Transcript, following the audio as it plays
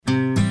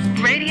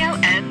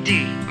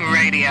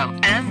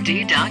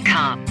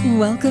RadioMD.com.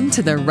 Welcome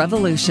to the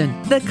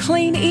revolution, the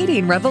clean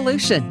eating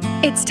revolution.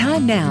 It's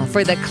time now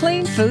for the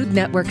Clean Food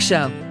Network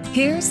Show.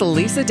 Here's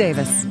Lisa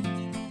Davis.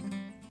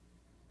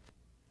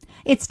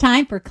 It's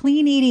time for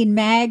Clean Eating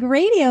Mag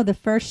Radio, the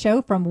first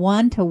show from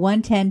 1 to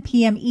 1:10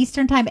 p.m.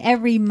 Eastern Time.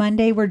 Every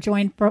Monday, we're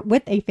joined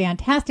with a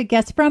fantastic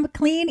guest from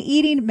Clean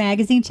Eating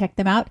Magazine. Check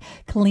them out,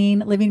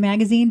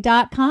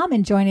 cleanlivingmagazine.com.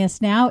 And joining us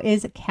now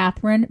is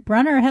Catherine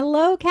Brunner.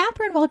 Hello,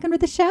 Catherine. Welcome to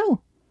the show.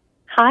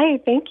 Hi,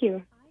 thank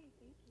you.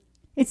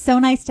 It's so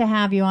nice to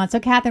have you on. So,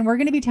 Catherine, we're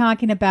going to be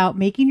talking about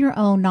making your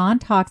own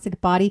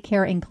non-toxic body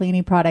care and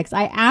cleaning products.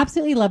 I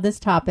absolutely love this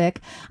topic.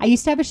 I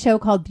used to have a show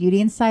called Beauty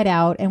Inside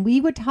Out, and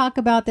we would talk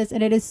about this,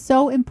 and it is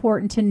so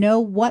important to know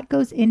what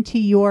goes into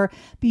your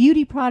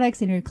beauty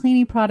products and your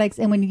cleaning products,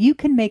 and when you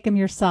can make them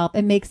yourself,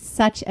 it makes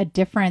such a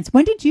difference.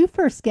 When did you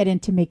first get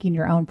into making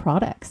your own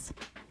products?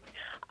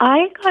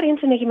 I got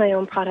into making my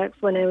own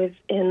products when I was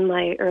in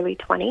my early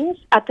 20s.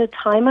 At the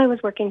time, I was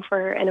working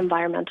for an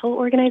environmental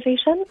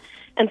organization,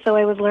 and so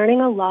I was learning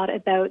a lot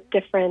about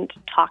different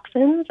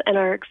toxins and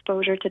our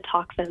exposure to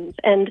toxins.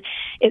 And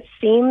it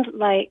seemed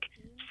like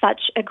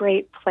such a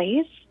great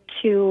place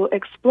to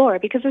explore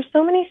because there's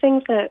so many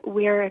things that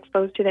we're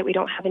exposed to that we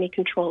don't have any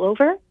control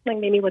over, like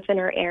maybe what's in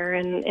our air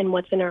and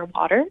what's in our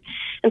water.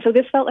 And so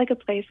this felt like a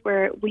place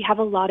where we have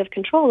a lot of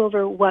control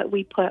over what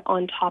we put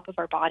on top of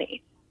our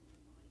body.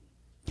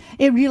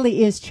 It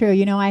really is true.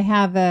 You know, I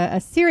have a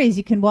series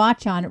you can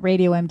watch on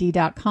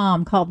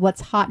RadioMD.com called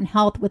What's Hot in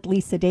Health with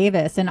Lisa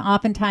Davis. And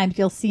oftentimes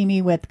you'll see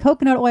me with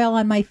coconut oil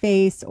on my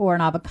face or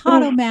an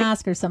avocado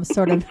mask or some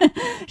sort of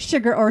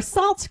sugar or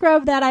salt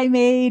scrub that I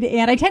made.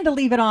 And I tend to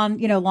leave it on,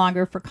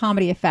 longer for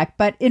comedy effect.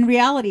 But in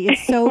reality,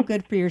 it's so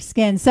good for your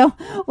skin. So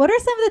what are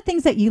some of the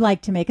things that you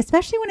like to make,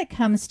 especially when it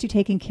comes to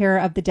taking care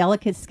of the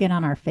delicate skin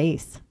on our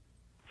face?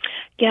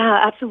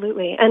 Yeah,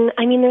 absolutely. And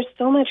I mean, there's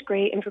so much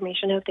great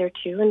information out there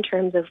too in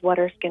terms of what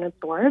our skin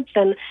absorbs.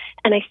 And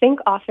I think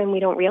often we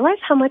don't realize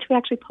how much we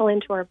actually pull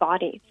into our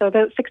body. So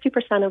about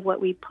 60% of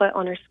what we put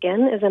on our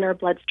skin is in our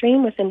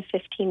bloodstream within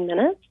 15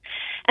 minutes.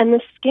 And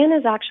the skin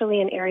is actually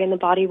an area in the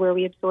body where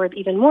we absorb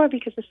even more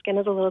because the skin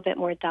is a little bit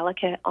more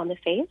delicate on the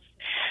face.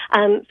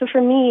 So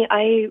for me,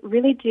 I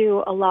really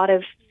do a lot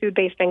of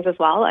food-based things as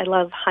well. I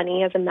love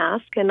honey as a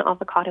mask and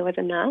avocado as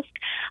a mask.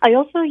 I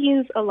also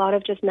use a lot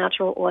of just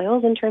natural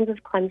oils in terms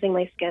of cleansing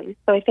my skin.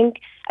 So I think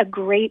a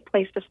great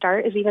place to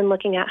start is even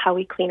looking at how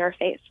we clean our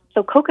face.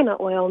 So coconut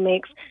oil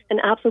makes an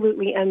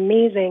absolutely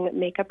amazing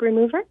makeup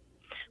remover.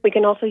 We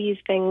can also use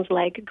things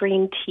like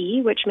green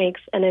tea, which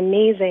makes an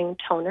amazing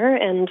toner.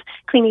 And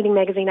Clean Eating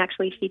Magazine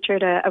actually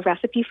featured a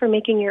recipe for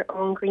making your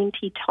own green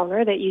tea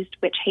toner that used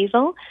witch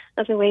hazel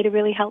as a way to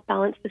really help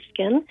balance the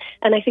skin.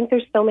 And I think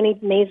there's so many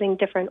amazing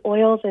different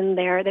oils in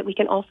there that we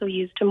can also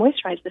use to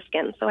moisturize the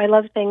skin. So I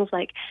love things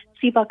like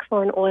sea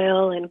buckthorn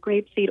oil and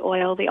grapeseed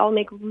oil. They all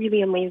make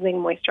really amazing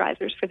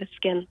moisturizers for the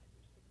skin.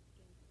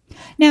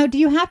 Now, do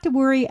you have to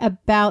worry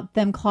about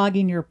them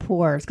clogging your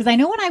pores? Because I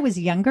know when I was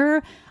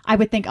younger, I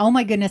would think, oh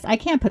my goodness, I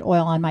can't put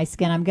oil on my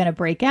skin. I'm going to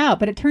break out.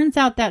 But it turns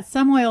out that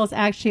some oils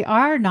actually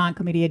are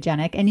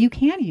non-comedogenic and you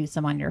can use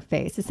them on your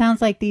face. It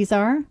sounds like these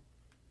are.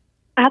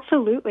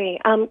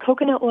 Absolutely.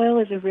 Coconut oil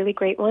is a really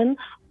great one.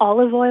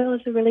 Olive oil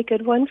is a really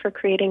good one for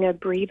creating a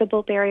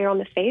breathable barrier on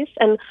the face.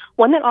 And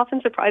one that often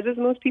surprises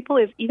most people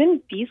is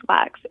even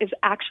beeswax is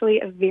actually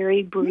a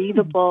very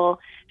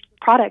breathable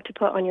product to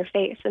put on your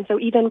face. And so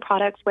even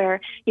products where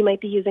you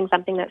might be using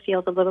something that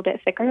feels a little bit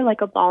thicker,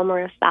 like a balm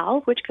or a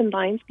salve, which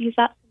combines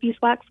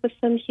beeswax with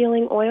some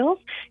healing oils,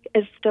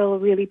 is still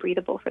really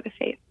breathable for the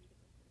face.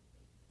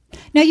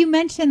 Now, you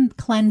mentioned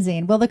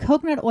cleansing. Will the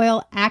coconut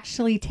oil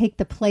actually take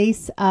the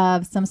place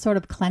of some sort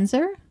of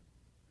cleanser?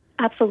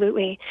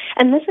 Absolutely.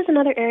 And this is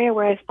another area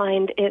where I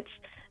find it's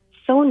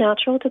so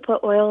natural to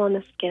put oil on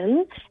the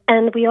skin,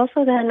 and we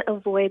also then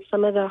avoid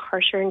some of the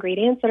harsher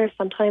ingredients that are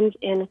sometimes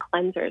in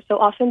cleansers. So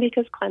often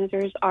because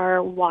cleansers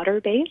are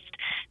water-based,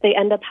 they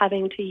end up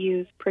having to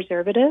use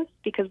preservatives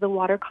because the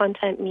water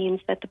content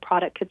means that the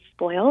product could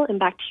spoil and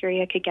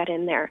bacteria could get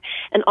in there.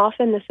 And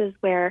often this is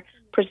where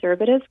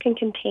preservatives can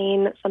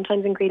contain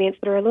sometimes ingredients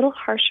that are a little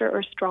harsher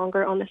or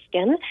stronger on the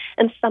skin.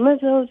 And some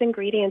of those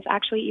ingredients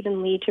actually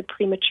even lead to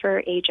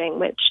premature aging,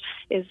 which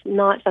is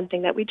not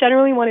something that we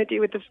generally want to do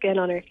with the skin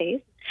on our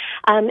face.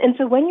 And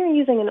so when you're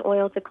using an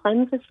oil to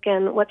cleanse the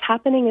skin, what's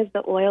happening is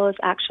the oil is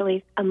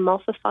actually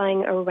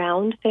emulsifying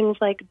around things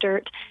like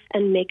dirt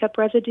and makeup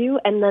residue,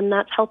 and then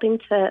that's helping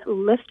to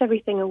lift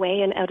everything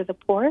away and out of the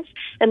pores.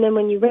 And then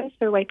when you rinse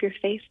or wipe your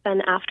face,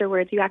 then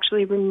afterwards you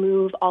actually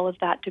remove all of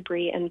that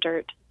debris and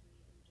dirt.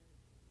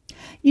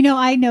 You know,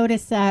 I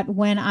noticed that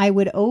when I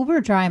would over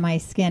dry my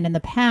skin in the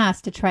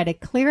past to try to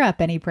clear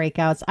up any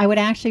breakouts, I would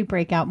actually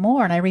break out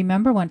more. And I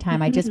remember one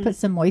time I just put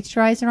some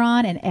moisturizer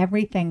on and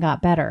everything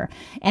got better.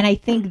 And I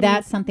think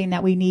that's something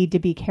that we need to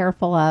be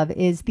careful of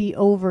is the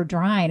over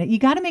drying. You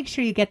got to make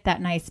sure you get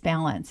that nice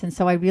balance. And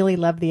so I really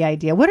love the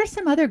idea. What are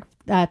some other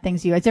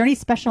things is there any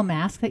special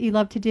mask that you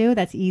love to do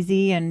that's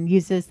easy and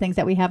uses things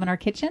that we have in our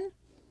kitchen?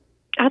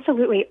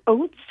 Absolutely.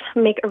 Oats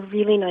make a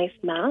really nice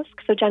mask.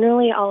 So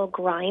generally I'll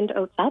grind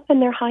oats up,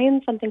 and they're high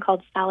in something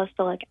called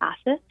salicylic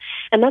acid.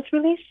 And that's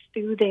really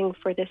soothing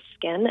for the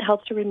skin. It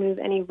helps to remove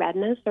any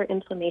redness or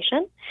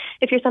inflammation.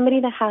 If you're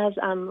somebody that has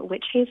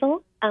witch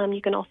hazel,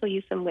 you can also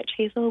use some witch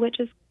hazel,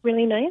 which is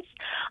really nice.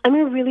 I'm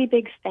a really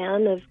big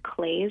fan of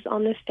clays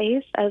on the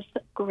face as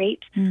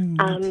great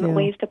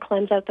ways to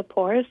cleanse out the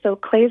pores. So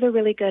clays are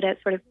really good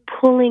at sort of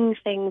pulling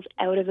things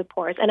out of the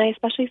pores. And I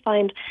especially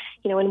find,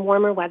 in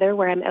warmer weather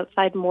where I'm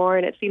outside more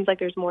and it seems like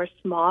there's more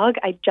smog,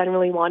 I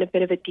generally want a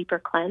bit of a deeper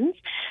cleanse.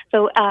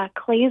 So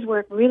clays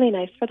work really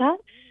nice for that.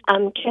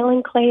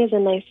 Kaolin clay is a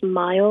nice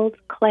mild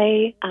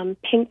clay.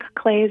 Pink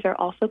clays are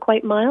also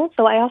quite mild.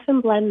 So I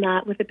often blend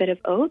that with a bit of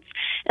oats.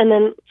 And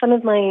then some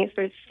of my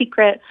sort of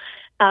secret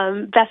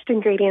best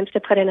ingredients to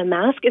put in a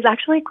mask is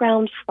actually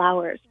ground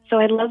flowers. So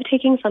I love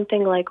taking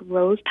something like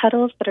rose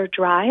petals that are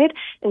dried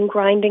and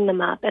grinding them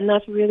up, and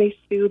that's really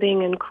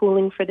soothing and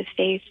cooling for the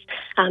face.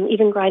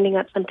 Even grinding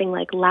up something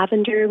like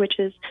lavender, which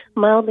is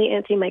mildly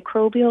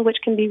antimicrobial, which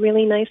can be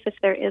really nice if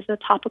there is a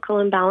topical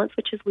imbalance,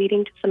 which is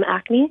leading to some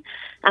acne.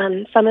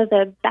 Some of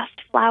the best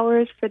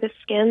flowers for the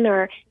skin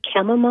are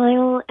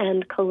chamomile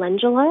and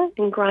calendula,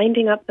 and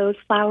grinding up those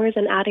flowers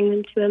and adding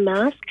them to a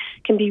mask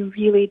can be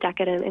really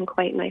decadent and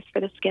quite nice for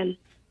the skin.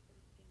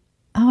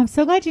 Oh, I'm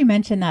so glad you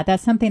mentioned that.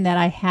 That's something that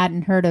I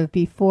hadn't heard of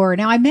before.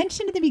 Now, I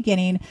mentioned at the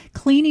beginning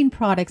cleaning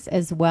products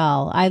as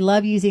well. I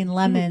love using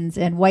lemons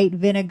and white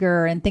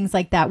vinegar and things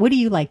like that. What do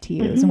you like to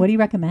use, and what do you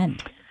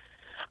recommend?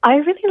 I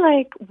really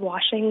like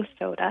washing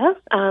soda,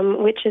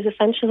 which is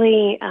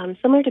essentially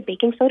similar to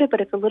baking soda, but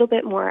it's a little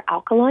bit more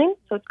alkaline.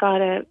 So it's got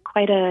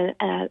quite a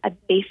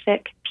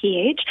basic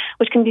pH,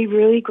 which can be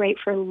really great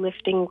for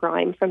lifting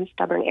grime from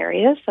stubborn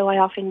areas. So I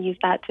often use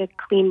that to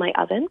clean my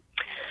oven.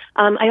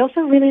 I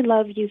also really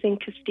love using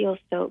Castile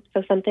soap,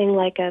 so something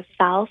like a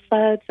Sal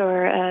Suds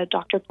or a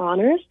Dr.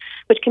 Bronner's,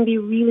 which can be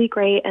really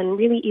great and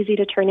really easy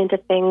to turn into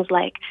things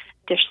like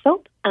dish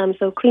soap.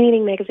 So Clean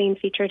Eating Magazine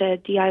featured a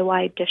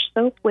DIY dish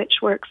soap,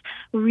 which works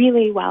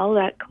really well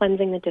at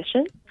cleansing the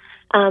dishes.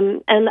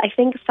 And I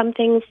think some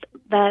things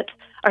that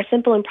are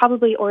simple and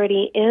probably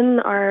already in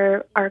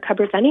our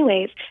cupboards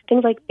anyways,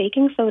 things like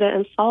baking soda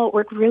and salt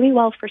work really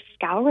well for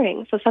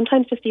scouring. So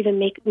sometimes just even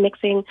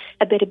mixing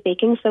a bit of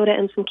baking soda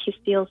and some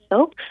Castile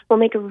soap will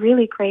make a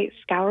really great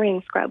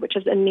scouring scrub, which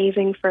is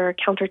amazing for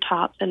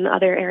countertops and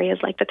other areas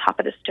like the top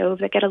of the stove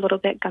that get a little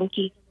bit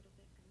gunky.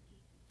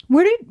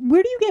 Where do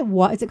you get,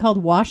 is it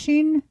called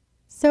washing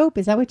soap?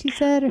 Is that what you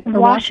said? Or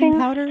washing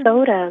powder?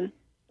 Soda.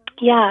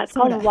 Yeah, it's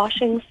called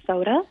washing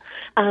soda.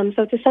 So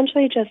it's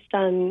essentially just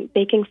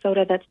baking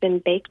soda that's been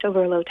baked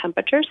over a low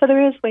temperature. So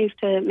there is ways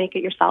to make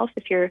it yourself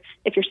if you're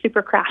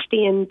super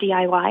crafty in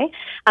DIY.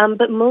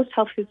 But most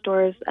health food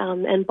stores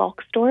and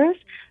bulk stores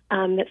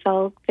that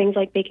sell things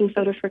like baking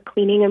soda for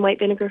cleaning and white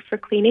vinegar for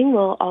cleaning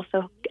will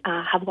also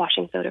have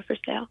washing soda for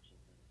sale.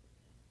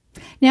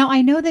 Now,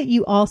 I know that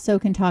you also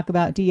can talk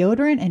about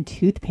deodorant and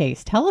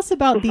toothpaste. Tell us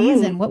about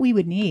these and what we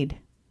would need.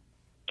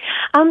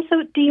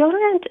 So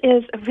deodorant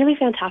is a really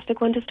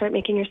fantastic one to start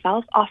making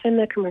yourself. Often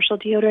the commercial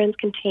deodorants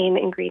contain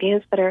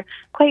ingredients that are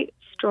quite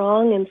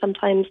strong and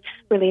sometimes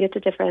related to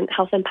different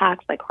health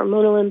impacts like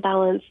hormonal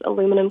imbalance.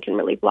 Aluminum can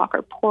really block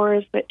our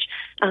pores, which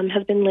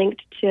has been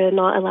linked to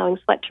not allowing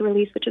sweat to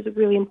release, which is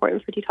really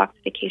important for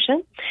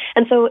detoxification.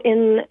 And so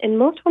in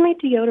most homemade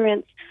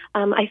deodorants,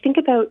 I think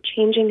about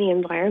changing the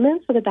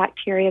environment so the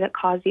bacteria that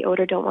cause the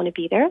odor don't want to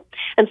be there.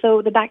 And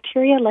so the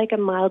bacteria like a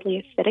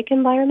mildly acidic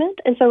environment.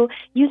 And so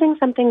using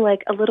something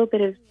like a little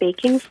bit of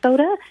baking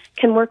soda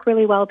can work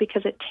really well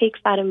because it takes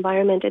that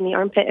environment in the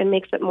armpit and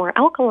makes it more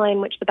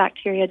alkaline, which the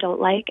bacteria don't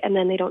like, and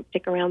then they don't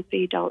stick around so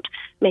you don't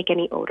make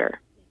any odor.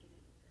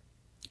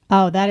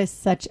 Oh, that is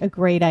such a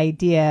great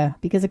idea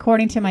because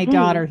according to my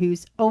daughter,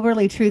 who's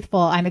overly truthful,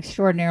 I'm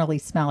extraordinarily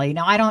smelly.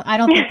 Now, I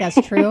don't think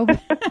that's true,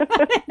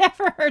 but it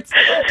never hurts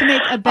to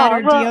make a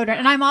better deodorant.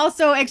 And I'm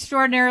also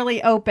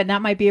extraordinarily open.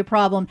 That might be a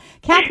problem.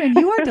 Catherine,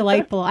 you are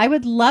delightful. I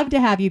would love to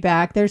have you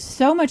back. There's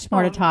so much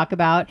more to talk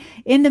about.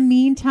 In the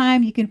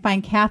meantime, you can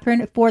find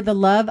Catherine for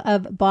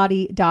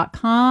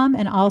theloveofbody.com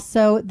and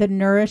also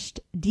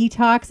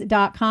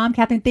thenourisheddetox.com.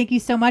 Catherine, thank you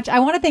so much. I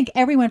want to thank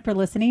everyone for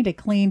listening to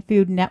Clean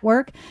Food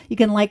Network. You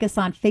can like us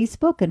on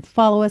Facebook and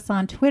follow us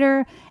on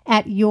Twitter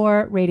at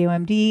Your Radio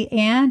MD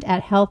and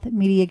at Health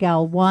Media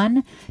Gal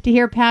 1. To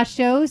hear past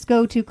shows,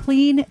 go to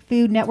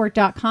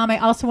cleanfoodnetwork.com. I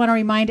also want to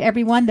remind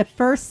everyone the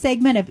first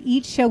segment of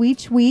each show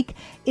each week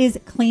is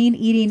Clean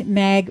Eating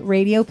Mag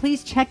Radio.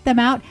 Please check them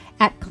out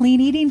at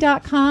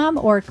cleaneating.com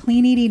or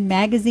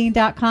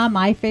cleaneatingmagazine.com,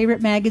 my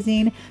favorite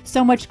magazine.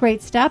 So much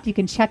great stuff. You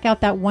can check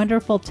out that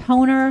wonderful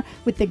toner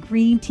with the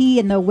green tea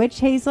and the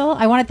witch hazel.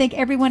 I want to thank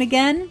everyone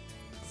again.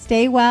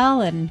 Stay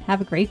well and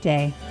have a great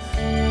day.